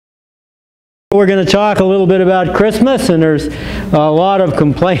We're going to talk a little bit about Christmas, and there's a lot of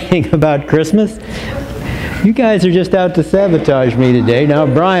complaining about Christmas. You guys are just out to sabotage me today. Now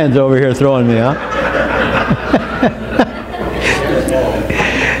Brian's over here throwing me out.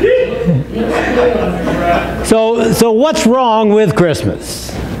 So what's wrong with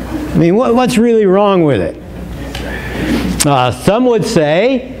Christmas? I mean, what's really wrong with it? Some would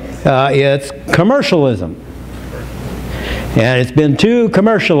say it's commercialism. And it's been too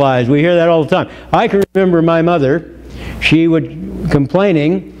commercialized. We hear that all the time. I can remember my mother, she would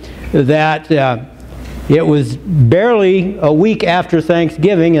complaining that it was barely a week after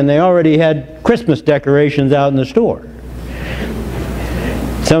Thanksgiving and they already had Christmas decorations out in the store.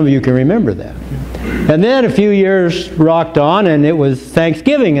 Some of you can remember that. And then a few years rocked on and it was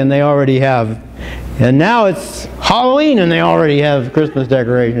Thanksgiving and they already have, and now it's Halloween and they already have Christmas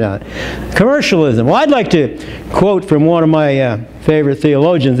decorations out. Commercialism. Well, I'd like to quote from one of my favorite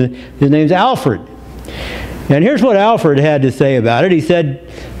theologians. His name's Alfred. And here's what Alfred had to say about it. He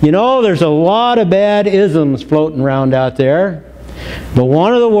said, you know, there's a lot of bad isms floating around out there, but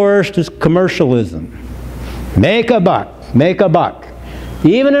one of the worst is commercialism. Make a buck, make a buck.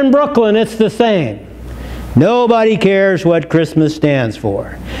 Even in Brooklyn, it's the same. Nobody cares what Christmas stands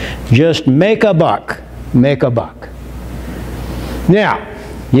for. Just make a buck, make a buck. Now,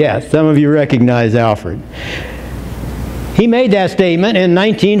 yes, some of you recognize Alfred. He made that statement in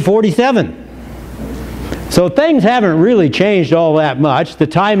 1947. So things haven't really changed all that much. The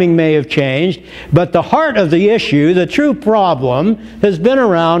timing may have changed, but the heart of the issue, the true problem, has been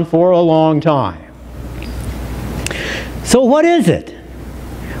around for a long time. So what is it?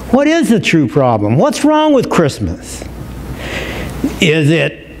 What is the true problem? What's wrong with Christmas? Is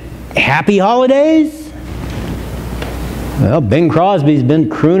it happy holidays? Well, Bing Crosby's been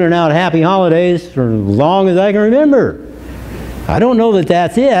crooning out happy holidays for as long as I can remember. I don't know that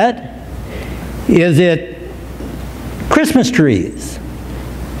that's it. Is it Christmas trees?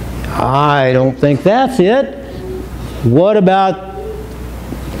 I don't think that's it. What about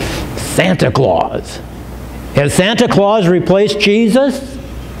Santa Claus? Has Santa Claus replaced Jesus?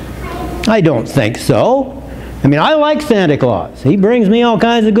 I don't think so. I mean, I like Santa Claus. He brings me all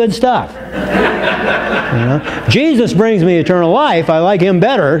kinds of good stuff. You know? Jesus brings me eternal life. I like him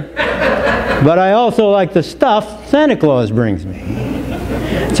better. But I also like the stuff Santa Claus brings me.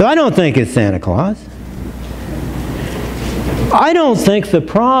 So I don't think it's Santa Claus. I don't think the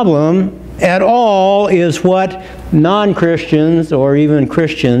problem at all is what non-Christians or even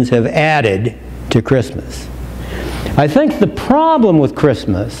Christians have added to Christmas. I think the problem with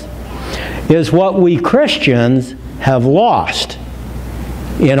Christmas is what we Christians have lost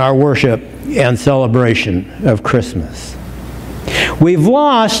in our worship and celebration of Christmas. We've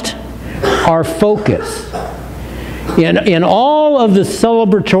lost our focus. In all of the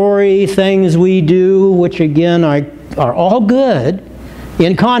celebratory things we do, which again are all good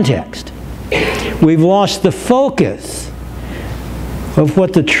in context, we've lost the focus of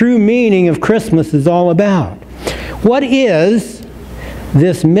what the true meaning of Christmas is all about. What is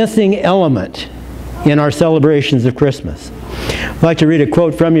this missing element in our celebrations of Christmas? I'd like to read a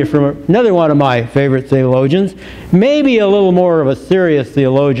quote from you from another one of my favorite theologians, maybe a little more of a serious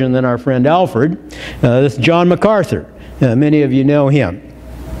theologian than our friend Alfred. This is John MacArthur. Many of you know him.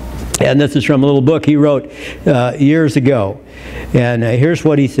 And this is from a little book he wrote years ago. And here's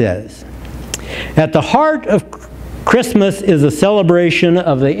what he says. At the heart of Christmas is a celebration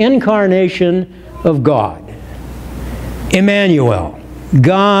of the incarnation of God. Emmanuel,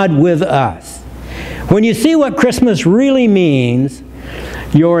 God with us. When you see what Christmas really means,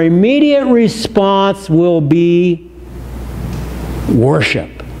 your immediate response will be worship.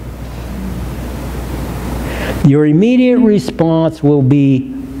 Your immediate response will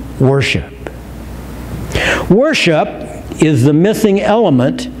be worship. Worship is the missing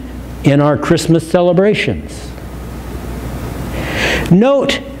element in our Christmas celebrations.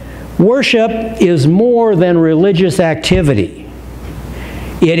 Note, worship is more than religious activity.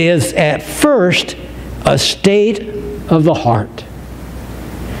 It is at first a state of the heart.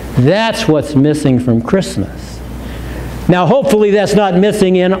 That's what's missing from Christmas. Now, hopefully that's not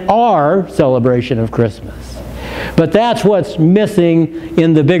missing in our celebration of Christmas, but that's what's missing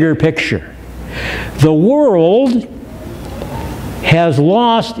in the bigger picture. The world has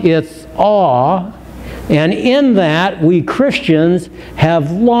lost its awe, and in that we Christians have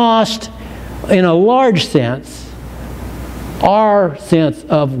lost, in a large sense, our sense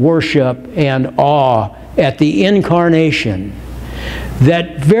of worship and awe at the incarnation.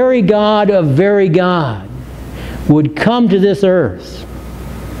 That very God of very God would come to this earth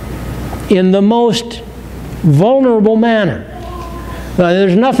in the most vulnerable manner,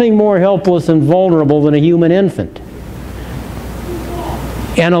 There's nothing more helpless and vulnerable than a human infant.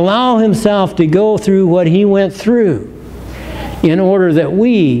 And allow himself to go through what he went through in order that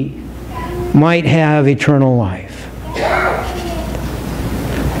we might have eternal life.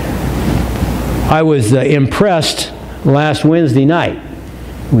 I was impressed last Wednesday night.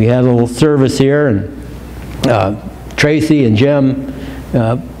 We had a little service here, and Tracy and Jim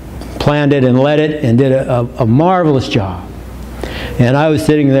planned it and led it and did a marvelous job. And I was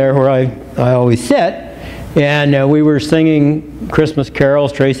sitting there where I always sit, and we were singing Christmas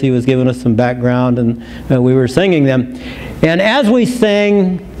carols. Tracy was giving us some background, and we were singing them. And as we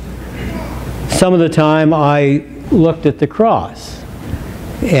sang, some of the time I looked at the cross,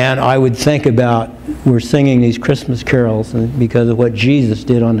 and I would think about, we're singing these Christmas carols because of what Jesus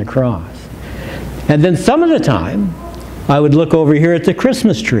did on the cross. And then some of the time I would look over here at the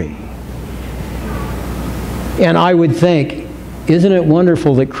Christmas tree, and I would think, isn't it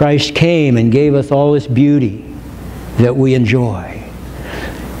wonderful that Christ came and gave us all this beauty that we enjoy?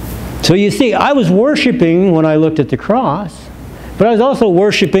 So you see, I was worshiping when I looked at the cross, but I was also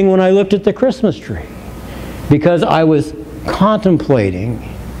worshiping when I looked at the Christmas tree, because I was contemplating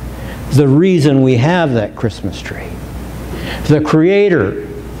the reason we have that Christmas tree. The Creator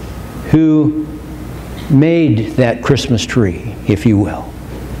who made that Christmas tree, if you will.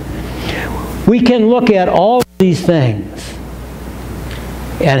 We can look at all these things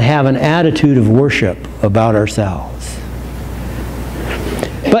and have an attitude of worship about ourselves.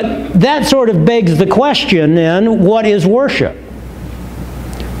 But that sort of begs the question then, what is worship?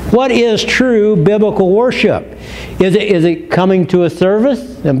 What is true biblical worship? Is it coming to a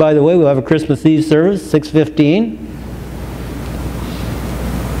service? And by the way, we'll have a Christmas Eve service, 6:15.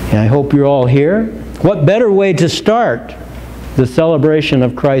 And I hope you're all here. What better way to start the celebration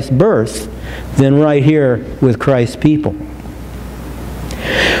of Christ's birth than right here with Christ's people?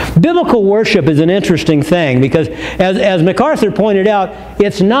 Biblical worship is an interesting thing because, as MacArthur pointed out,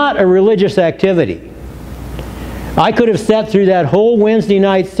 it's not a religious activity. I could have sat through that whole Wednesday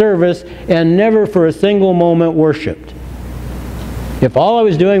night service and never for a single moment worshiped. If all I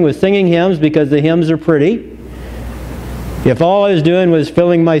was doing was singing hymns because the hymns are pretty, if all I was doing was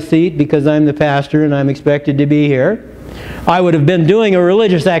filling my seat because I'm the pastor and I'm expected to be here, I would have been doing a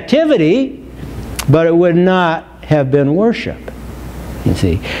religious activity, but it would not have been worship. You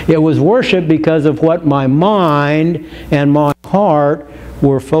see, it was worship because of what my mind and my heart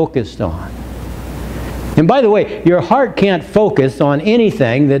were focused on. And by the way, your heart can't focus on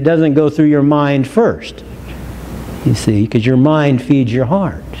anything that doesn't go through your mind first. You see, because your mind feeds your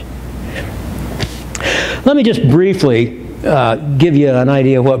heart. Let me just briefly give you an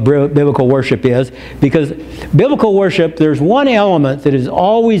idea of what biblical worship is, because biblical worship, there's one element that is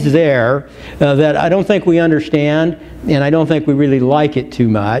always there that I don't think we understand, and I don't think we really like it too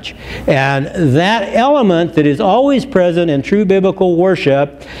much. And that element that is always present in true biblical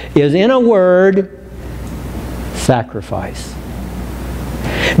worship is, in a word, sacrifice.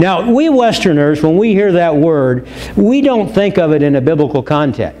 Now, we Westerners, when we hear that word, we don't think of it in a biblical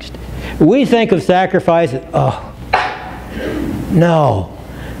context. We think of sacrifice as, oh, no,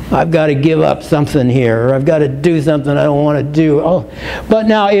 I've got to give up something here, or I've got to do something I don't want to do. Oh. But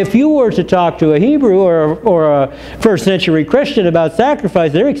now, if you were to talk to a Hebrew or a first century Christian about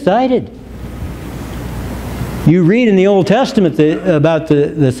sacrifice, they're excited. You read in the Old Testament about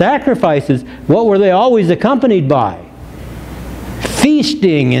the sacrifices. What were they always accompanied by?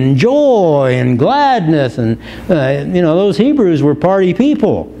 Feasting and joy and gladness. And you know, those Hebrews were party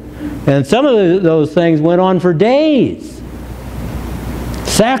people. And some of those things went on for days.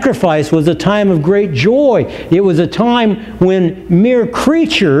 Sacrifice was a time of great joy. It was a time when mere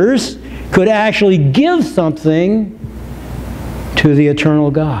creatures could actually give something to the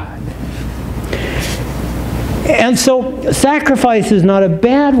eternal God. And so sacrifice is not a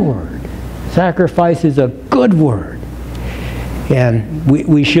bad word. Sacrifice is a good word. And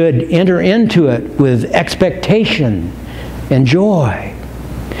we should enter into it with expectation and joy.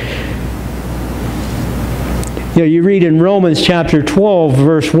 You know, you read in Romans chapter 12,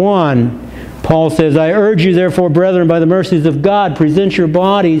 verse 1, Paul says, I urge you therefore, brethren, by the mercies of God, present your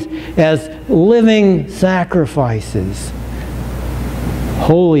bodies as living sacrifices,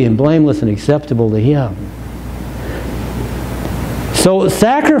 holy and blameless and acceptable to Him. So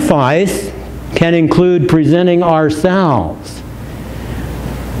sacrifice can include presenting ourselves.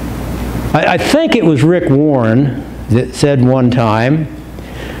 I think it was Rick Warren that said one time,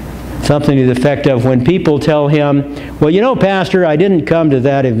 something to the effect of, when people tell him, well, you know, Pastor, I didn't come to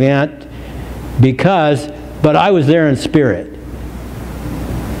that event but I was there in spirit.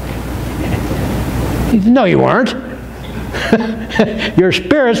 He said, no, you weren't. Your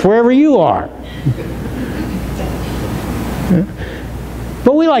spirit's wherever you are.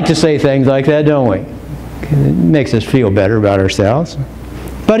 But we like to say things like that, don't we? It makes us feel better about ourselves.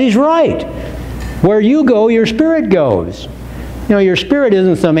 But he's right. Where you go, your spirit goes. You know, your spirit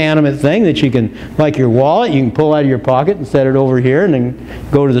isn't some animate thing that you can, like your wallet, you can pull out of your pocket and set it over here and then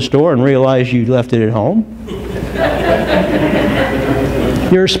go to the store and realize you left it at home.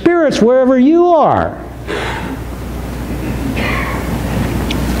 Your spirit's wherever you are.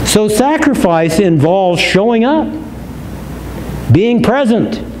 So sacrifice involves showing up, being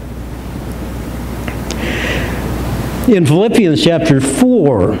present. In Philippians chapter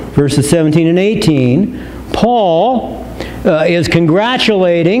 4, verses 17 and 18, Paul is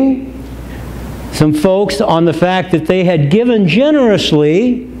congratulating some folks on the fact that they had given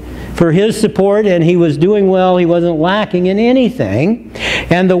generously for his support, and he was doing well. He wasn't lacking in anything.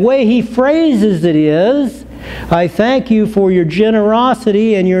 And the way he phrases it is, I thank you for your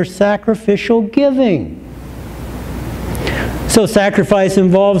generosity and your sacrificial giving. So sacrifice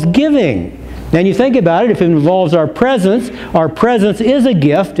involves giving. And you think about it, if it involves our presence is a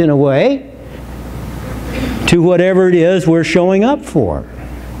gift in a way to whatever it is we're showing up for.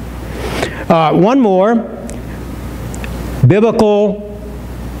 One more, biblical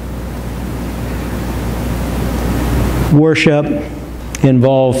worship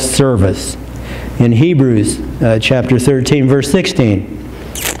involves service. In Hebrews chapter 13, verse 16,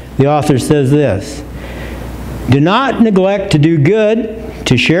 the author says this, do not neglect to do good,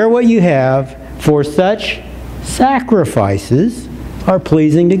 to share what you have, for such sacrifices are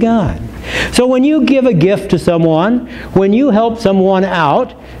pleasing to God. So when you give a gift to someone, when you help someone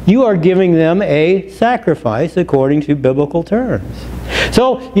out, you are giving them a sacrifice according to biblical terms.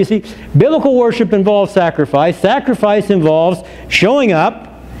 So, you see, biblical worship involves sacrifice. Sacrifice involves showing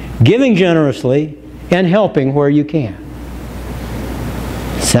up, giving generously, and helping where you can.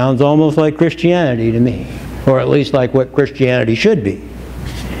 Sounds almost like Christianity to me, or at least like what Christianity should be.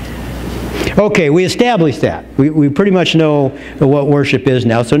 Okay, we established that. We pretty much know what worship is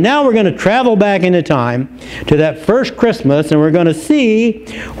now. So now we're going to travel back into time to that first Christmas, and we're going to see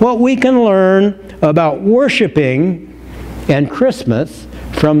what we can learn about worshiping and Christmas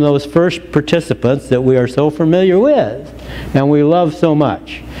from those first participants that we are so familiar with and we love so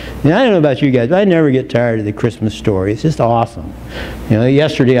much. And I don't know about you guys, but I never get tired of the Christmas story. It's just awesome. You know,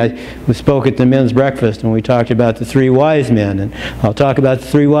 yesterday we spoke at the men's breakfast and we talked about the three wise men, and I'll talk about the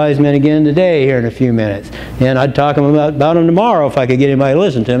three wise men again today here in a few minutes. And I'd talk about them tomorrow if I could get anybody to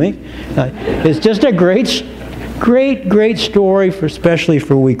listen to me. It's just a great story, especially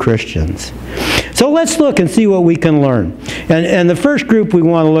for we Christians. So let's look and see what we can learn. And the first group we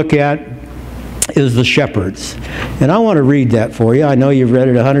want to look at is the shepherds. And I want to read that for you. I know you've read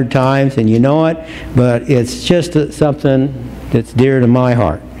it 100 times and you know it, but it's just something that's dear to my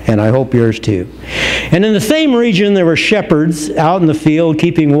heart, and I hope yours too. And in the same region there were shepherds out in the field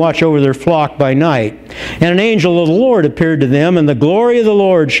keeping watch over their flock by night. And an angel of the Lord appeared to them, and the glory of the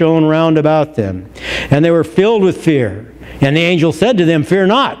Lord shone round about them. And they were filled with fear. And the angel said to them, fear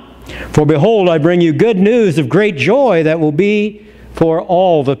not, for behold, I bring you good news of great joy that will be for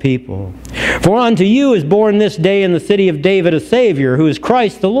all the people. For unto you is born this day in the city of David a Savior, who is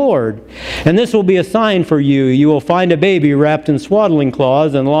Christ the Lord. And this will be a sign for you. You will find a baby wrapped in swaddling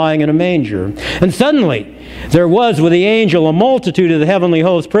cloths and lying in a manger. And suddenly there was with the angel a multitude of the heavenly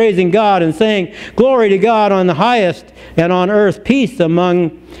hosts, praising God and saying, glory to God on the highest, and on earth peace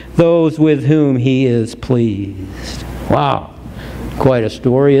among those with whom he is pleased. Wow. Quite a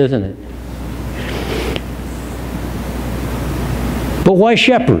story, isn't it? But why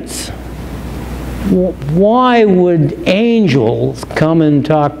shepherds? Why would angels come and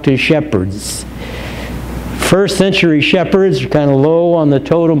talk to shepherds? First century shepherds are kind of low on the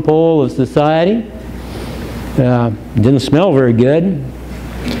totem pole of society. Didn't smell very good.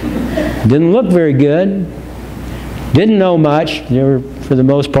 Didn't look very good. Didn't know much. They were, for the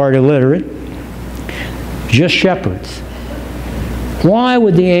most part, illiterate. Just shepherds. Why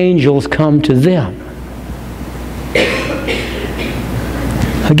would the angels come to them?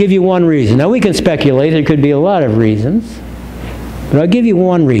 I'll give you one reason. Now we can speculate. There could be a lot of reasons. But I'll give you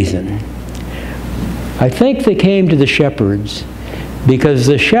one reason. I think they came to the shepherds because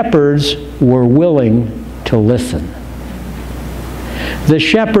the shepherds were willing to listen. The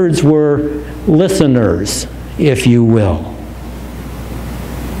shepherds were listeners, if you will.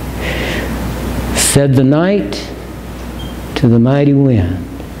 Said the night to the mighty wind,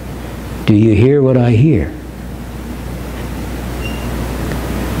 do you hear what I hear?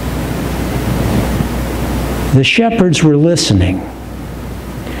 The shepherds were listening.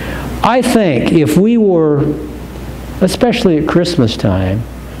 I think if we were especially at Christmas time,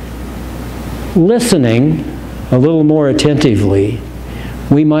 listening a little more attentively,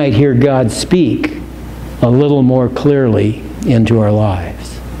 we might hear God speak a little more clearly into our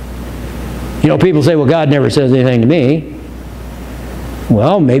lives. You know, people say, well, God never says anything to me.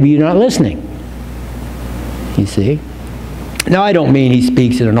 Well, maybe you're not listening, you see. Now, I don't mean he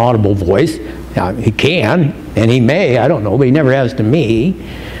speaks in an audible voice. Now, he can, and he may, I don't know, but he never has to me.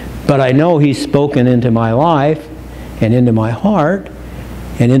 But I know he's spoken into my life and into my heart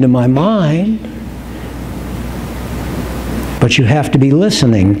and into my mind. But you have to be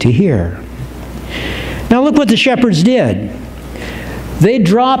listening to hear. Now look what the shepherds did. They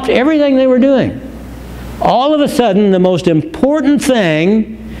dropped everything they were doing. All of a sudden, the most important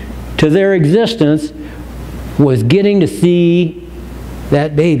thing to their existence was getting to see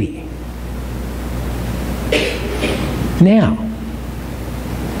that baby. Now,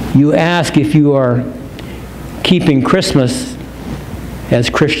 you ask if you are keeping Christmas as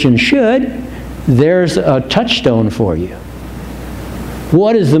Christians should, there's a touchstone for you.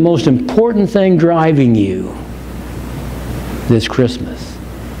 What is the most important thing driving you this Christmas?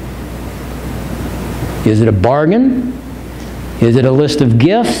 Is it a bargain? Is it a list of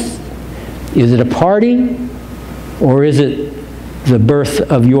gifts? Is it a party? Or is it the birth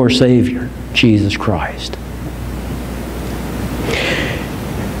of your Savior, Jesus Christ?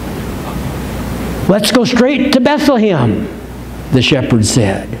 Let's go straight to Bethlehem, the shepherds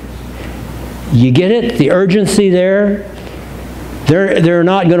said. You get it? The urgency there? They're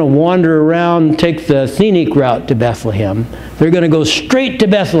not going to wander around, take the scenic route to Bethlehem. They're going to go straight to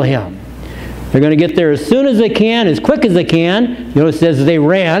Bethlehem. They're going to get there as soon as they can, as quick as they can. You know, it says they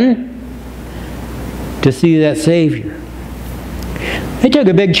ran to see that Savior. They took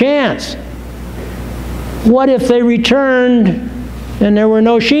a big chance. What if they returned and there were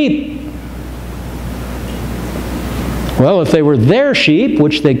no sheep? Well, if they were their sheep,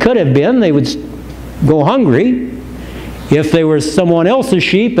 which they could have been, they would go hungry. If they were someone else's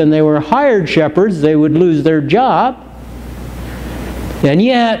sheep and they were hired shepherds, they would lose their job. And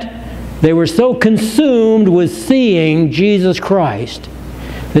yet, they were so consumed with seeing Jesus Christ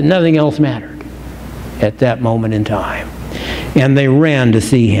that nothing else mattered at that moment in time. And they ran to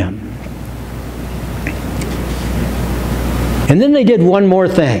see Him. And then they did one more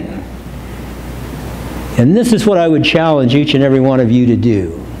thing. And this is what I would challenge each and every one of you to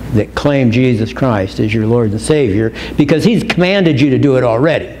do that claim Jesus Christ as your Lord and Savior, because He's commanded you to do it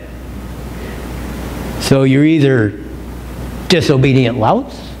already. So you're either disobedient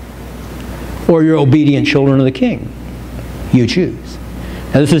louts or you're obedient children of the King. You choose.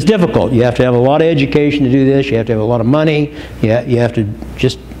 Now this is difficult. You have to have a lot of education to do this. You have to have a lot of money. You have to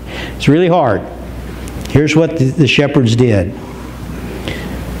just, it's really hard. Here's what the shepherds did.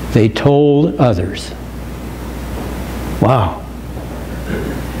 They told others. Wow.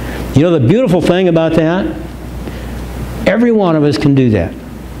 You know the beautiful thing about that? Every one of us can do that.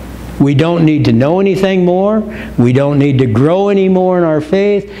 We don't need to know anything more. We don't need to grow any more in our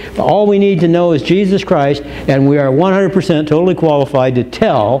faith. All we need to know is Jesus Christ, and we are 100% totally qualified to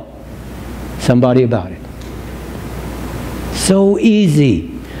tell somebody about it. So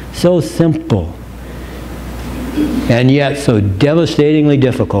easy, so simple, and yet so devastatingly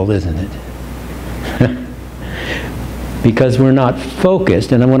difficult, isn't it? Because we're not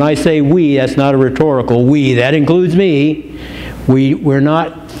focused. And when I say we, that's not a rhetorical we. That includes me. We're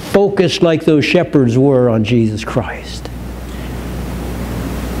not focused like those shepherds were on Jesus Christ.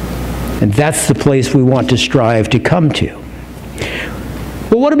 And that's the place we want to strive to come to.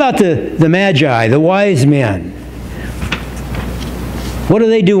 Well, what about the Magi, the wise men? What are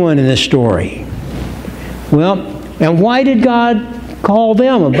they doing in this story? Well, and why did God call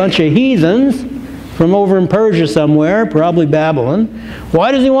them a bunch of heathens from over in Persia somewhere, probably Babylon?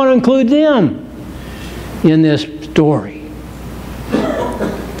 Why does He want to include them in this story?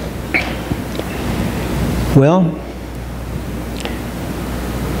 Well,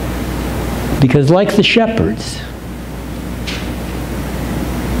 because like the shepherds,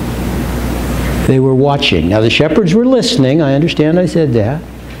 they were watching. Now the shepherds were listening. I understand I said that.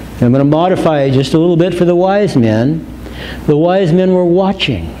 I'm going to modify it just a little bit for the wise men. The wise men were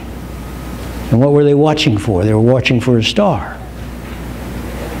watching. And what were they watching for? They were watching for a star.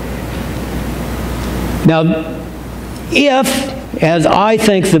 Now, if, as I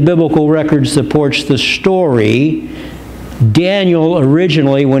think the biblical record supports the story, Daniel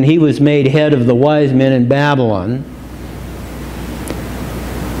originally, when he was made head of the wise men in Babylon,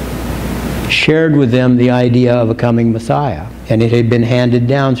 shared with them the idea of a coming Messiah. And it had been handed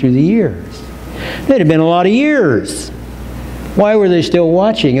down through the years. It had been a lot of years. Why were they still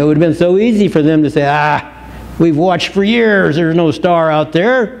watching? It would have been so easy for them to say, We've watched for years. There's no star out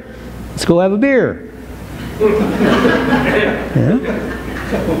there. Let's go have a beer. Yeah?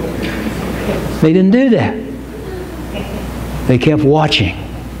 They didn't do that. They kept watching.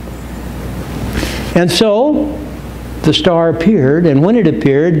 And so the star appeared, and when it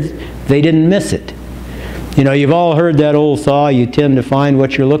appeared, they didn't miss it. You know, you've all heard that old saw, you tend to find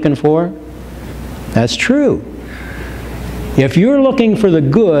what you're looking for. That's true. If you're looking for the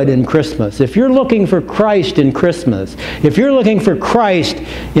good in Christmas, if you're looking for Christ in Christmas, if you're looking for Christ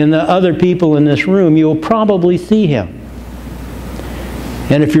in the other people in this room, you'll probably see Him.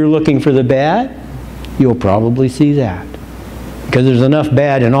 And if you're looking for the bad, you'll probably see that. Because there's enough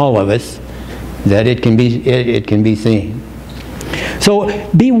bad in all of us that it can be seen. So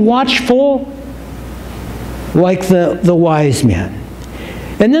be watchful like the wise men.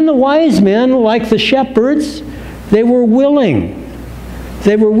 And then the wise men, like the shepherds, they were willing.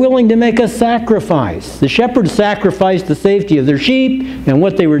 They were willing to make a sacrifice. The shepherds sacrificed the safety of their sheep and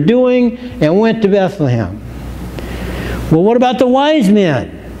what they were doing and went to Bethlehem. Well, what about the wise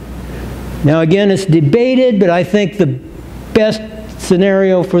men? Now again, it's debated, but I think the best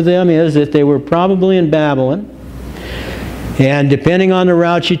scenario for them is that they were probably in Babylon. And depending on the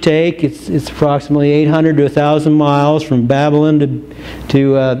route you take, it's approximately 800 to 1,000 miles from Babylon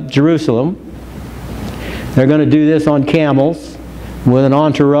to Jerusalem. They're going to do this on camels with an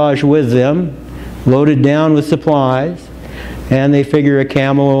entourage with them, loaded down with supplies. And they figure a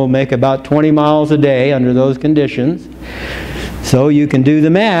camel will make about 20 miles a day under those conditions. So you can do the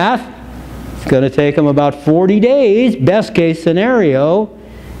math. It's going to take them about 40 days, best case scenario,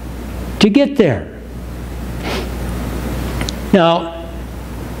 to get there. Now,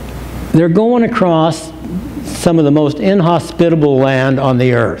 they're going across some of the most inhospitable land on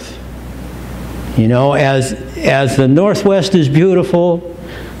the earth. You know, as the Northwest is beautiful,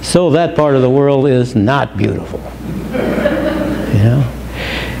 so that part of the world is not beautiful. You know?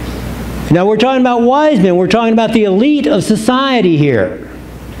 Now we're talking about wise men. We're talking about the elite of society here.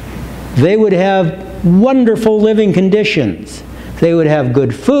 They would have wonderful living conditions. They would have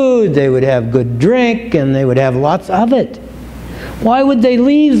good food, they would have good drink, and they would have lots of it. Why would they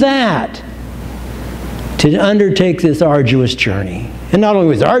leave that to undertake this arduous journey? And not only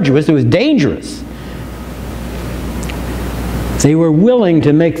was it arduous, it was dangerous. They were willing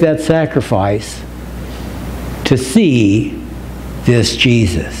to make that sacrifice to see this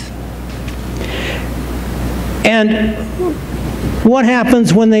Jesus. And what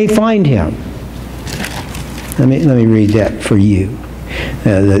happens when they find Him? Let me read that for you.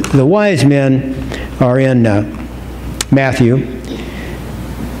 The wise men are in Matthew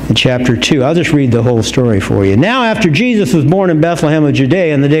in chapter 2. I'll just read the whole story for you. Now after Jesus was born in Bethlehem of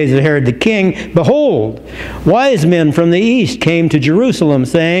Judea in the days of Herod the king, behold, wise men from the east came to Jerusalem,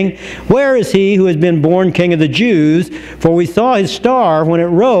 saying, Where is he who has been born King of the Jews? For we saw his star when it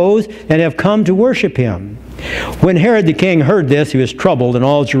rose and have come to worship him. When Herod the king heard this, he was troubled, and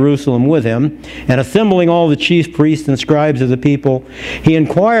all Jerusalem with him. And assembling all the chief priests and scribes of the people, he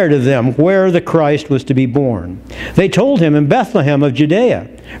inquired of them where the Christ was to be born. They told him, In Bethlehem of Judea,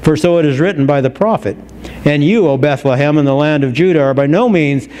 for so it is written by the prophet, And you, O Bethlehem, in the land of Judah, are by no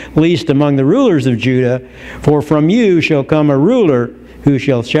means least among the rulers of Judah, for from you shall come a ruler who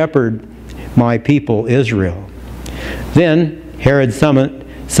shall shepherd my people Israel. Then Herod summoned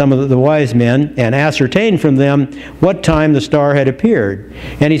some of the wise men, and ascertained from them what time the star had appeared.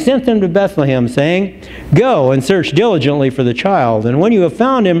 And he sent them to Bethlehem, saying, Go and search diligently for the child, and when you have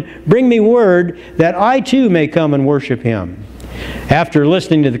found him, bring me word, that I too may come and worship him. After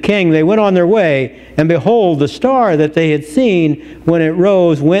listening to the king, they went on their way, and behold, the star that they had seen when it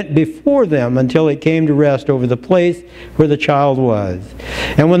rose went before them until it came to rest over the place where the child was.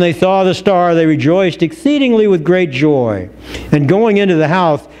 And when they saw the star, they rejoiced exceedingly with great joy. And going into the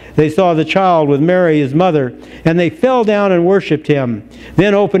house, they saw the child with Mary his mother, and they fell down and worshipped him.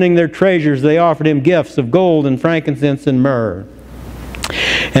 Then opening their treasures, they offered him gifts of gold and frankincense and myrrh.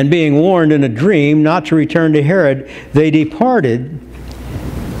 And being warned in a dream not to return to Herod, they departed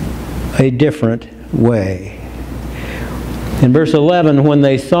a different way. In verse 11, when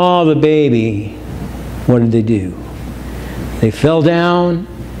they saw the baby, what did they do? They fell down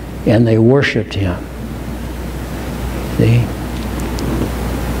and they worshipped him. See?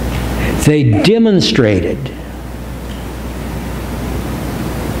 They demonstrated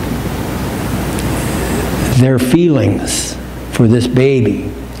their feelings for this baby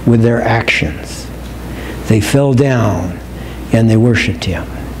with their actions. They fell down and they worshipped him.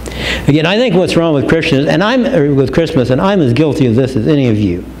 Again, I think what's wrong with Christians, and with Christmas, and I'm as guilty of this as any of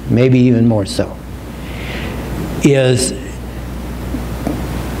you, maybe even more so, is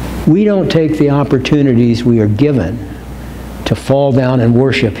we don't take the opportunities we are given to fall down and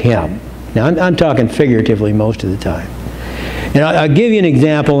worship Him. Now, I'm talking figuratively most of the time. And I'll give you an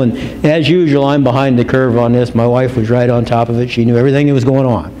example, and as usual, I'm behind the curve on this. My wife was right on top of it. She knew everything that was going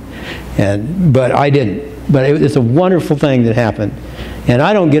on. But I didn't. But it's a wonderful thing that happened. And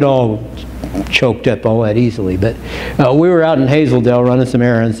I don't get all choked up all that easily. But we were out in Hazeldale running some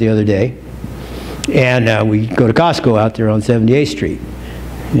errands the other day. And we go to Costco out there on 78th Street.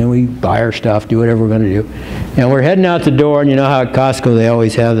 And we buy our stuff, do whatever we're going to do. And we're heading out the door, and you know how at Costco they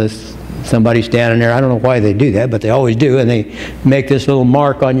always have this, somebody standing there. I don't know why they do that, but they always do. And they make this little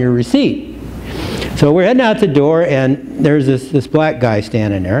mark on your receipt. So we're heading out the door, and there's this black guy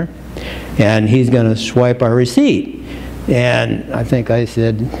standing there. And he's going to swipe our receipt. And I think I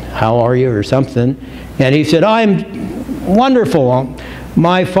said, "How are you?" or something. And he said, "I'm wonderful.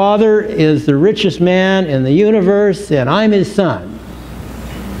 My father is the richest man in the universe, and I'm his son."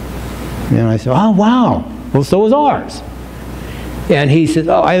 And I said, "Oh, wow. Well, so was ours." And he said,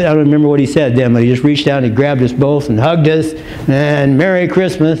 "Oh, I don't remember what he said then, but he just reached out and he grabbed us both and hugged us, and Merry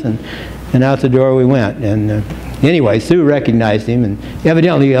Christmas," and out the door we went. And anyway, Sue recognized him, and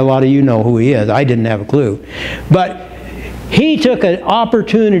evidently a lot of you know who he is. I didn't have a clue. But he took an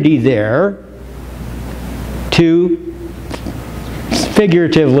opportunity there to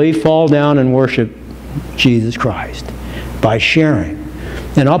figuratively fall down and worship Jesus Christ by sharing.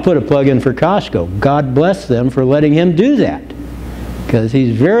 And I'll put a plug in for Costco. God bless them for letting him do that, because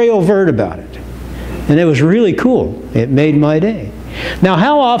he's very overt about it. And it was really cool. It made my day. Now,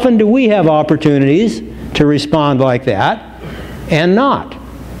 how often do we have opportunities to respond like that and not?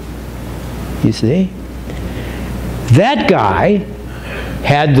 You see? That guy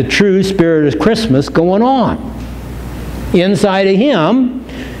had the true spirit of Christmas going on inside of him,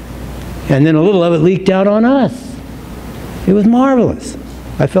 and then a little of it leaked out on us. It was marvelous.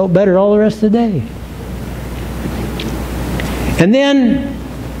 I felt better all the rest of the day. And then,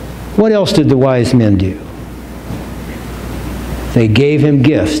 what else did the wise men do? They gave him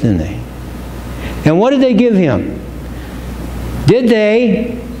gifts, didn't they? And what did they give him? Did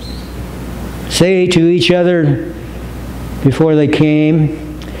they say to each other before they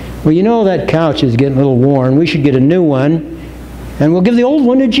came, "Well, you know that couch is getting a little worn. We should get a new one, and we'll give the old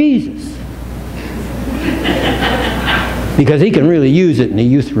one to Jesus, because he can really use it in the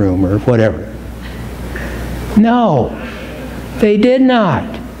youth room or whatever"? No, they did not.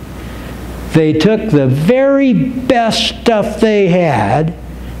 They took the very best stuff they had,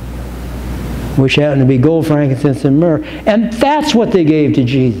 which happened to be gold, frankincense, and myrrh, and that's what they gave to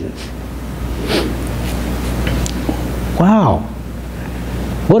Jesus. Wow.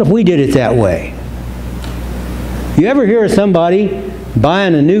 What if we did it that way? You ever hear of somebody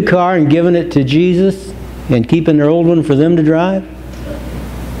buying a new car and giving it to Jesus and keeping their old one for them to drive?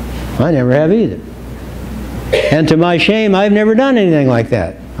 I never have either. And to my shame, I've never done anything like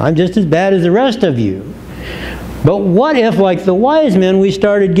that. I'm just as bad as the rest of you. But what if, like the wise men, we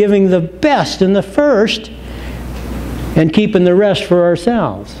started giving the best and the first and keeping the rest for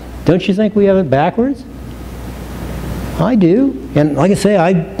ourselves? Don't you think we have it backwards? I do. And like I say,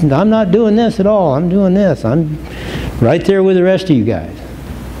 I'm not doing this at all. I'm doing this. I'm right there with the rest of you guys.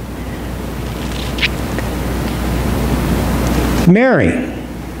 Mary.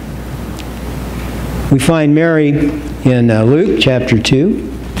 We find Mary in Luke chapter 2,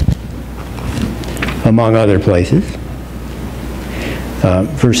 among other places,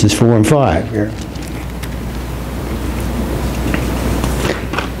 verses 4 and 5 here.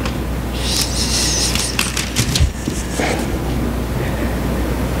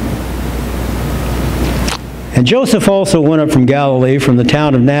 And Joseph also went up from Galilee, from the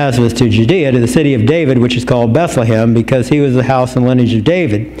town of Nazareth to Judea, to the city of David, which is called Bethlehem, because he was the house and lineage of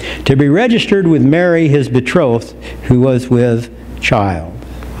David, to be registered with Mary, his betrothed, who was with child.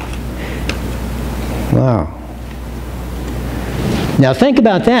 Wow. Now think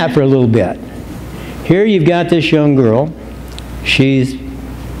about that for a little bit. Here you've got this young girl. She's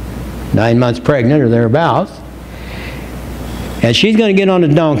 9 months pregnant or thereabouts. And she's going to get on a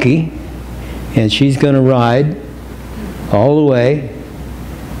donkey, and she's going to ride all the way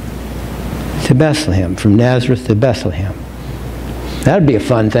to Bethlehem, from Nazareth to Bethlehem. That would be a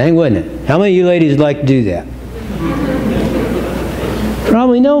fun thing, wouldn't it? How many of you ladies would like to do that?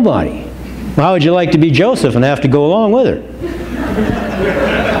 Probably nobody. How would you like to be Joseph and have to go along with her?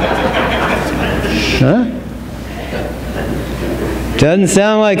 Huh? Doesn't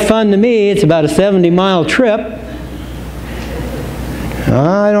sound like fun to me. It's about a 70-mile trip.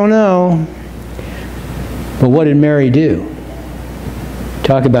 I don't know. But what did Mary do?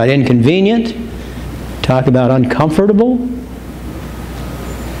 Talk about inconvenient. Talk about uncomfortable.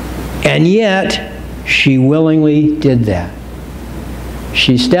 And yet, she willingly did that.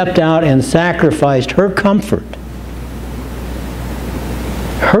 She stepped out and sacrificed her comfort,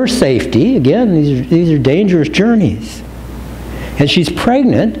 her safety. Again, these are dangerous journeys. And she's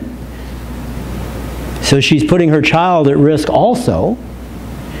pregnant, so she's putting her child at risk also.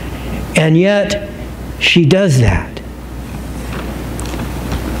 And yet, she does that.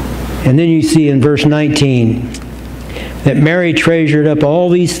 And then you see in verse 19 that Mary treasured up all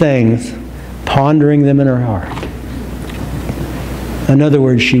these things, pondering them in her heart. In other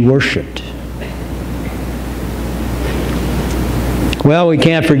words, she worshiped. Well, we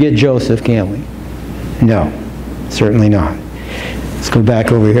can't forget Joseph, can we? No, certainly not. Let's go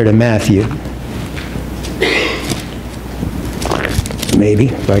back over here to Matthew. Maybe,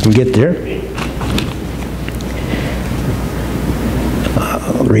 if I can get there.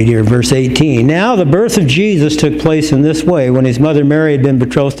 I'll read here verse 18. Now the birth of Jesus took place in this way. When his mother Mary had been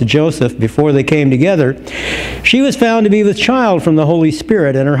betrothed to Joseph, before they came together, she was found to be with child from the Holy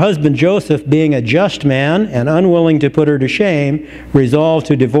Spirit, and her husband Joseph, being a just man and unwilling to put her to shame, resolved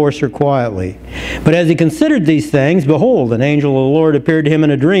to divorce her quietly. But as he considered these things, behold, an angel of the Lord appeared to him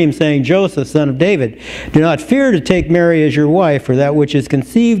in a dream, saying, Joseph, son of David, do not fear to take Mary as your wife, for that which is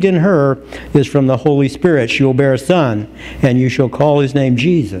conceived in her is from the Holy Spirit. She will bear a son, and you shall call his name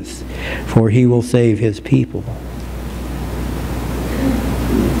Jesus, for he will save his people.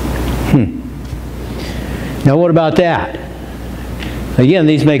 Now what about that? Again,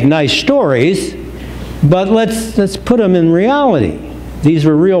 these make nice stories, but let's put them in reality. These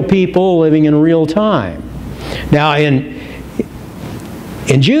were real people living in real time. Now in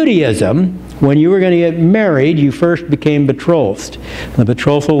Judaism, when you were going to get married, you first became betrothed. The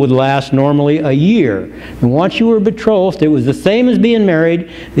betrothal would last normally a year. And once you were betrothed, it was the same as being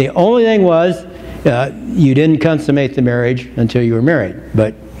married. The only thing was you didn't consummate the marriage until you were married.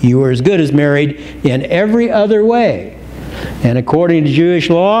 But you were as good as married in every other way. And according to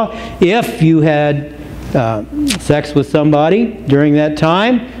Jewish law, if you had sex with somebody during that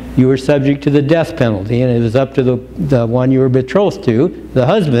time, you were subject to the death penalty. And it was up to the one you were betrothed to, the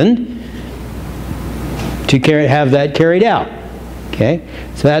husband, to have that carried out. Okay?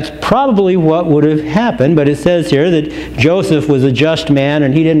 So that's probably what would have happened, but it says here that Joseph was a just man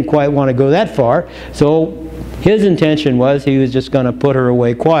and he didn't quite want to go that far. So his intention was he was just going to put her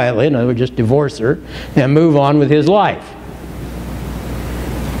away quietly, in other words, just divorce her and move on with his life.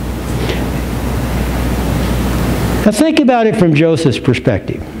 Now think about it from Joseph's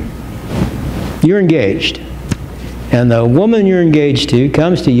perspective. You're engaged, and the woman you're engaged to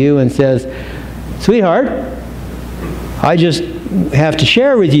comes to you and says, sweetheart, I just have to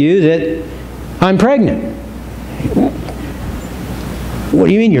share with you that I'm pregnant. What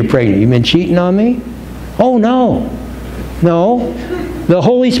do you mean you're pregnant? You've been cheating on me? Oh, no. No. The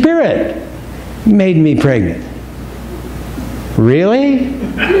Holy Spirit made me pregnant. Really?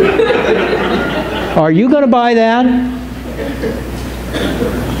 Are you going to buy that?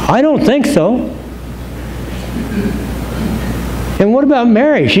 I don't think so. And what about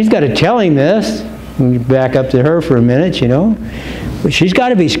Mary? She's got to tell him this. We back up to her for a minute, you know. She's got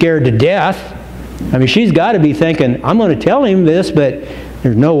to be scared to death. I mean, she's got to be thinking, I'm going to tell him this, but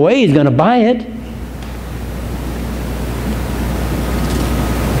there's no way he's going to buy it.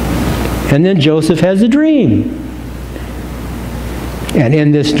 And then Joseph has a dream. And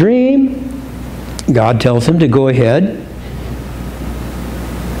in this dream, God tells him to go ahead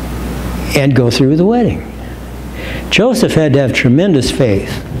and go through the wedding. Joseph had to have tremendous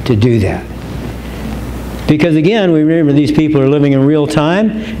faith to do that. Because again, we remember these people are living in real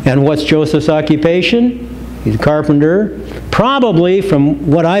time. And what's Joseph's occupation? He's a carpenter. Probably,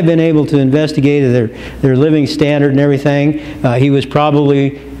 from what I've been able to investigate, their living standard and everything, he was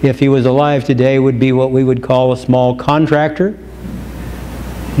probably, if he was alive today, would be what we would call a small contractor.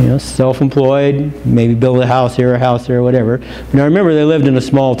 You know, self-employed, maybe build a house here, a house there, whatever. Now remember, they lived in a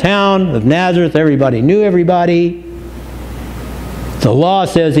small town of Nazareth. Everybody knew everybody. The law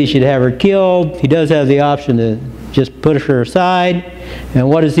says he should have her killed. He does have the option to just put her aside. And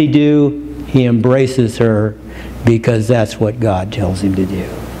what does he do? He embraces her because that's what God tells him to do.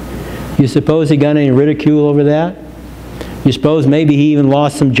 You suppose he got any ridicule over that? You suppose maybe he even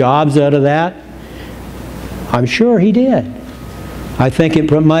lost some jobs out of that? I'm sure he did. I think it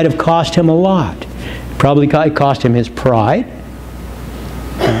might have cost him a lot. It probably cost him his pride.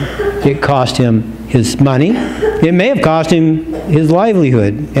 It cost him his money. It may have cost him his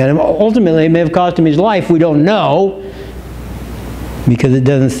livelihood. And ultimately, it may have cost him his life. We don't know, because it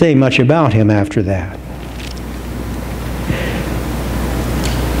doesn't say much about him after that.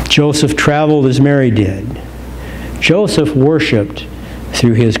 Joseph traveled as Mary did. Joseph worshiped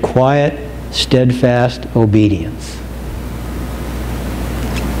through his quiet, steadfast obedience.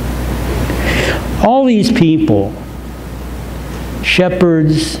 All these people,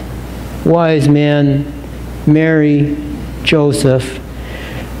 shepherds, wise men, Mary, Joseph,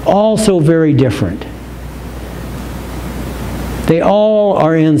 all so very different. They all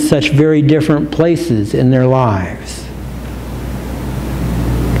are in such very different places in their lives.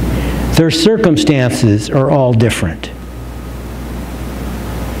 Their circumstances are all different.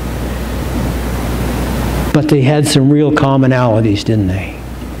 But they had some real commonalities, didn't they?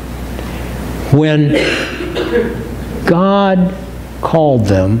 When God called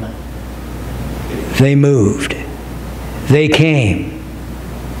them, they moved. They came.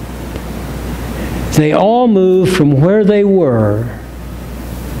 They all moved from where they were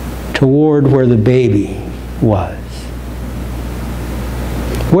toward where the baby was.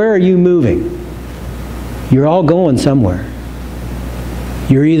 Where are you moving? You're all going somewhere.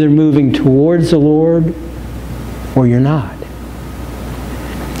 You're either moving towards the Lord or you're not.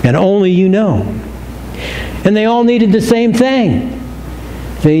 And only you know. And they all needed the same thing.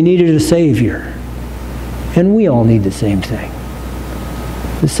 They needed a Savior. And we all need the same thing.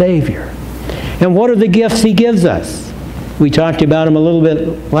 The Savior. And what are the gifts He gives us? We talked about them a little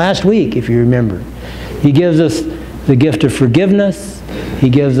bit last week, if you remember. He gives us the gift of forgiveness. He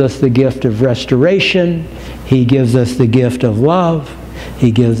gives us the gift of restoration. He gives us the gift of love.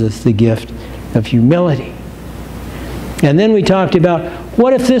 He gives us the gift of humility. And then we talked about,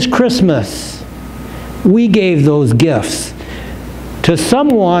 what if this Christmas we gave those gifts to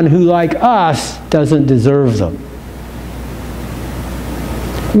someone who, like us, doesn't deserve them?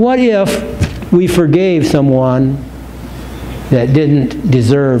 What if we forgave someone that didn't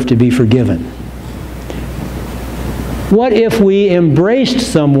deserve to be forgiven? What if we embraced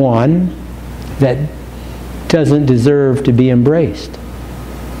someone that doesn't deserve to be embraced?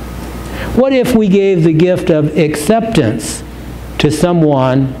 What if we gave the gift of acceptance to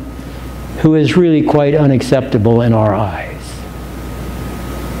someone who is really quite unacceptable in our eyes?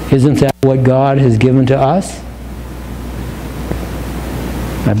 Isn't that what God has given to us?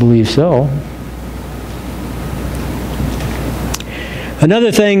 I believe so.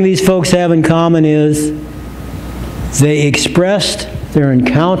 Another thing these folks have in common is they expressed their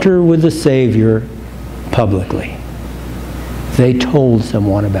encounter with the Savior publicly. They told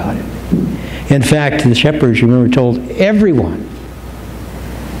someone about it. In fact, the shepherds, remember, told everyone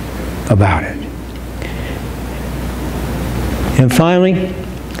about it. And finally,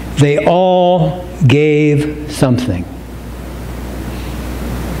 they all gave something.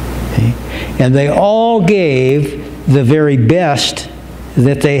 Okay? And they all gave the very best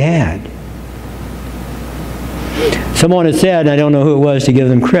that they had. Someone had said, I don't know who it was to give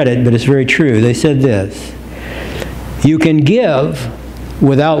them credit, but it's very true. They said this: you can give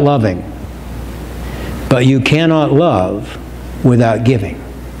without loving, but you cannot love without giving.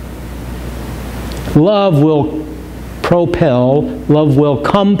 Love will propel, love will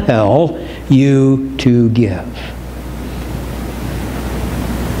compel you to give.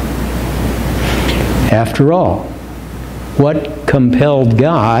 After all, what compelled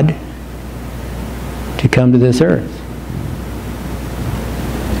God to come to this earth?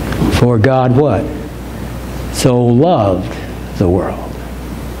 For God what? So loved the world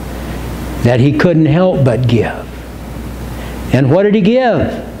that He couldn't help but give. And what did He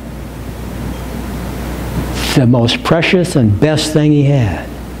give? The most precious and best thing He had,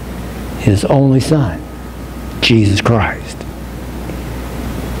 His only Son, Jesus Christ.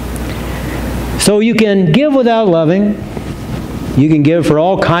 So you can give without loving. You can give for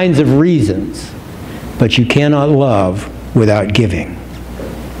all kinds of reasons, but you cannot love without giving.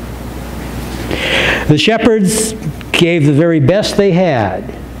 The shepherds gave the very best they had,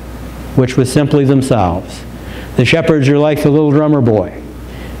 which was simply themselves. The shepherds are like the little drummer boy.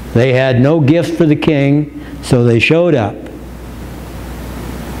 They had no gift for the king, so they showed up.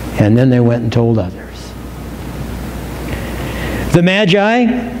 And then they went and told others. The Magi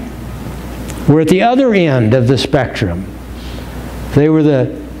were at the other end of the spectrum. They were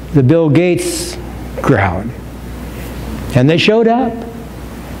the Bill Gates crowd. And they showed up.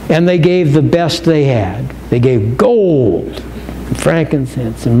 And they gave the best they had. They gave gold,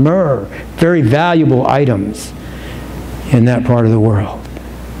 frankincense, and myrrh, very valuable items in that part of the world.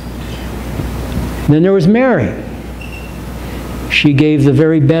 And then there was Mary. She gave the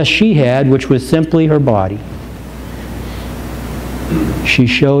very best she had, which was simply her body. She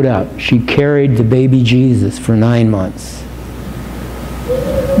showed up. She carried the baby Jesus for 9 months.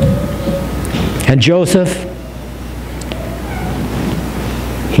 And Joseph,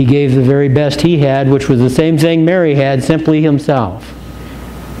 he gave the very best he had, which was the same thing Mary had, simply himself.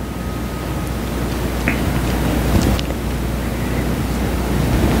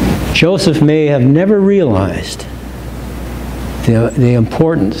 Joseph may have never realized the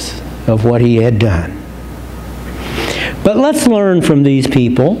importance of what he had done. But let's learn from these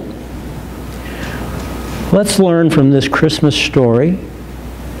people. Let's learn from this Christmas story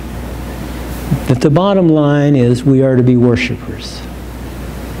that the bottom line is we are to be worshipers.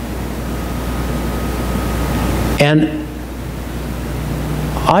 And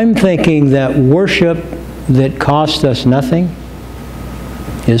I'm thinking that worship that costs us nothing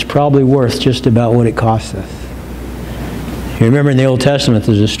is probably worth just about what it costs us. You remember in the Old Testament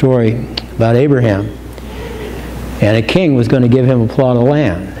there's a story about Abraham, and a king was going to give him a plot of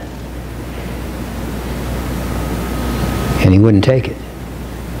land, and he wouldn't take it.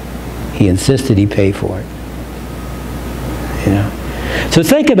 He insisted he pay for it. You know? So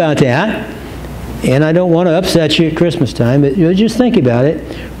think about that. And I don't want to upset you at Christmas time, but just think about it.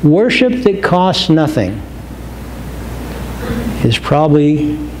 Worship that costs nothing is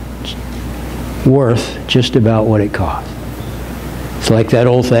probably worth just about what it costs. It's like that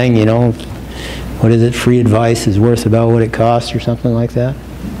old thing, you know, what is it? Free advice is worth about what it costs, or something like that.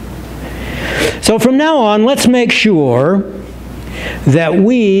 So from now on, let's make sure that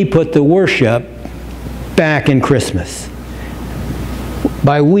we put the worship back in Christmas.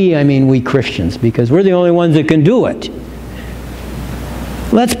 By we, I mean we Christians, because we're the only ones that can do it.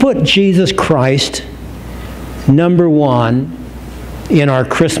 Let's put Jesus Christ number one in our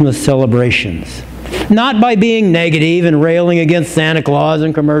Christmas celebrations. Not by being negative and railing against Santa Claus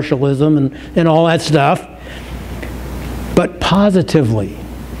and commercialism and all that stuff, but positively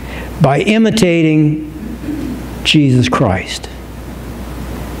by imitating Jesus Christ.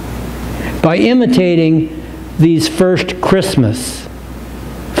 By imitating these first Christmas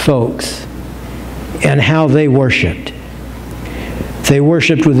folks and how they worshipped. They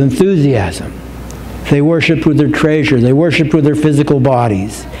worshipped with enthusiasm. They worshipped with their treasure. They worshipped with their physical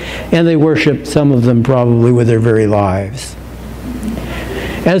bodies. And they worshipped, some of them probably, with their very lives.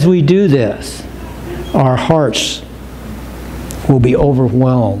 As we do this, our hearts will be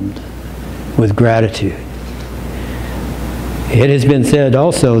overwhelmed with gratitude. It has been said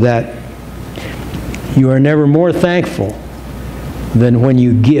also that you are never more thankful than when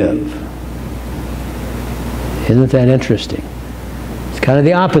you give. Isn't that interesting? It's kind of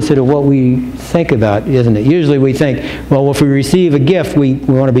the opposite of what we think about, isn't it? Usually we think, well, if we receive a gift, we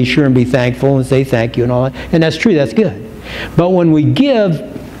want to be sure and be thankful and say thank you and all that. And that's true, that's good. But when we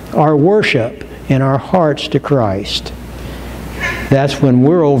give our worship and our hearts to Christ, that's when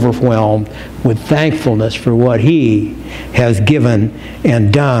we're overwhelmed with thankfulness for what He has given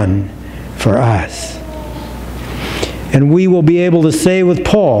and done for us. And we will be able to say with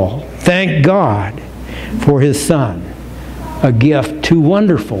Paul, thank God for His Son, a gift too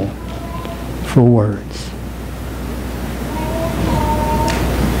wonderful for words.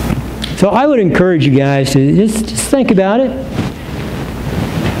 So I would encourage you guys to just think about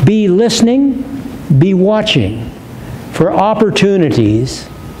it. Be listening, be watching for opportunities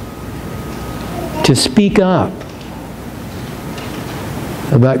to speak up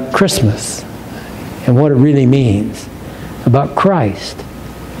about Christmas and what it really means, about Christ.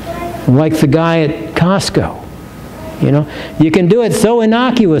 Like the guy at Costco. You know, you can do it so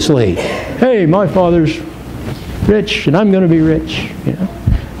innocuously. Hey, my father's rich and I'm going to be rich. You know,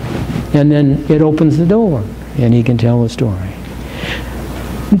 and then it opens the door and he can tell the story.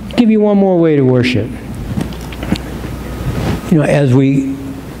 I'll give you one more way to worship. You know, as we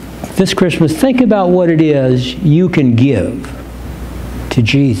this Christmas, think about what it is you can give to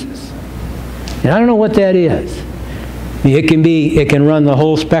Jesus. And I don't know what that is. It can run the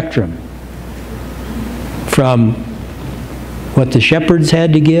whole spectrum, from what the shepherds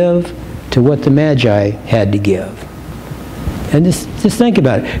had to give to what the Magi had to give. And just think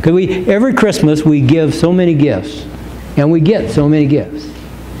about it. Because every Christmas we give so many gifts, and we get so many gifts.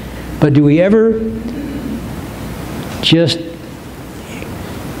 But do we ever just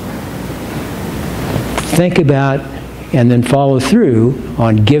think about and then follow through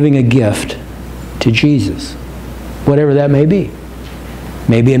on giving a gift to Jesus? Whatever that may be.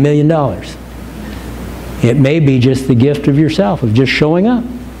 Maybe $1 million. It may be just the gift of yourself, of just showing up.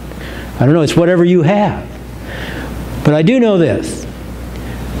 I don't know, it's whatever you have. But I do know this.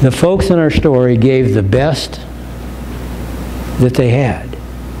 The folks in our story gave the best that they had.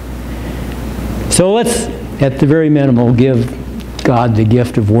 So let's, at the very minimal, give God the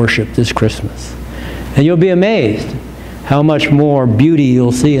gift of worship this Christmas. And you'll be amazed how much more beauty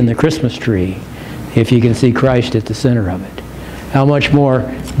you'll see in the Christmas tree if you can see Christ at the center of it. How much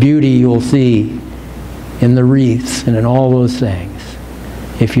more beauty you'll see in the wreaths and in all those things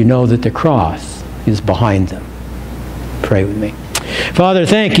if you know that the cross is behind them. Pray with me. Father,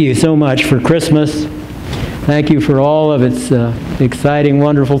 thank you so much for Christmas. Thank you for all of its exciting,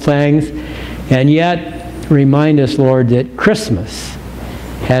 wonderful things. And yet, remind us, Lord, that Christmas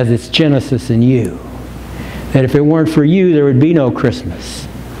has its genesis in you. That if it weren't for you, there would be no Christmas.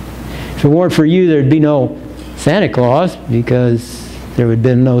 If it weren't for you, there would be no Santa Claus, because there would have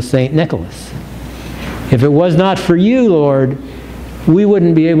been no St. Nicholas. If it was not for you, Lord, we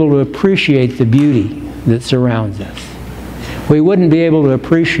wouldn't be able to appreciate the beauty that surrounds us. We wouldn't be able to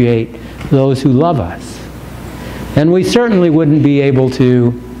appreciate those who love us. And we certainly wouldn't be able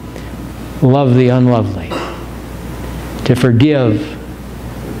to love the unlovely, to forgive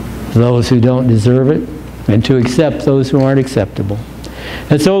those who don't deserve it, and to accept those who aren't acceptable.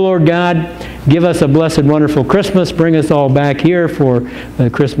 And so, Lord God, give us a blessed, wonderful Christmas. Bring us all back here for the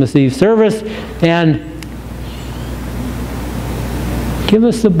Christmas Eve service. And give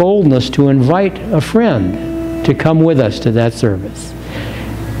us the boldness to invite a friend to come with us to that service.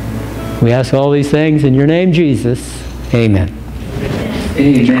 We ask all these things in your name, Jesus. Amen.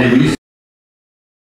 Amen.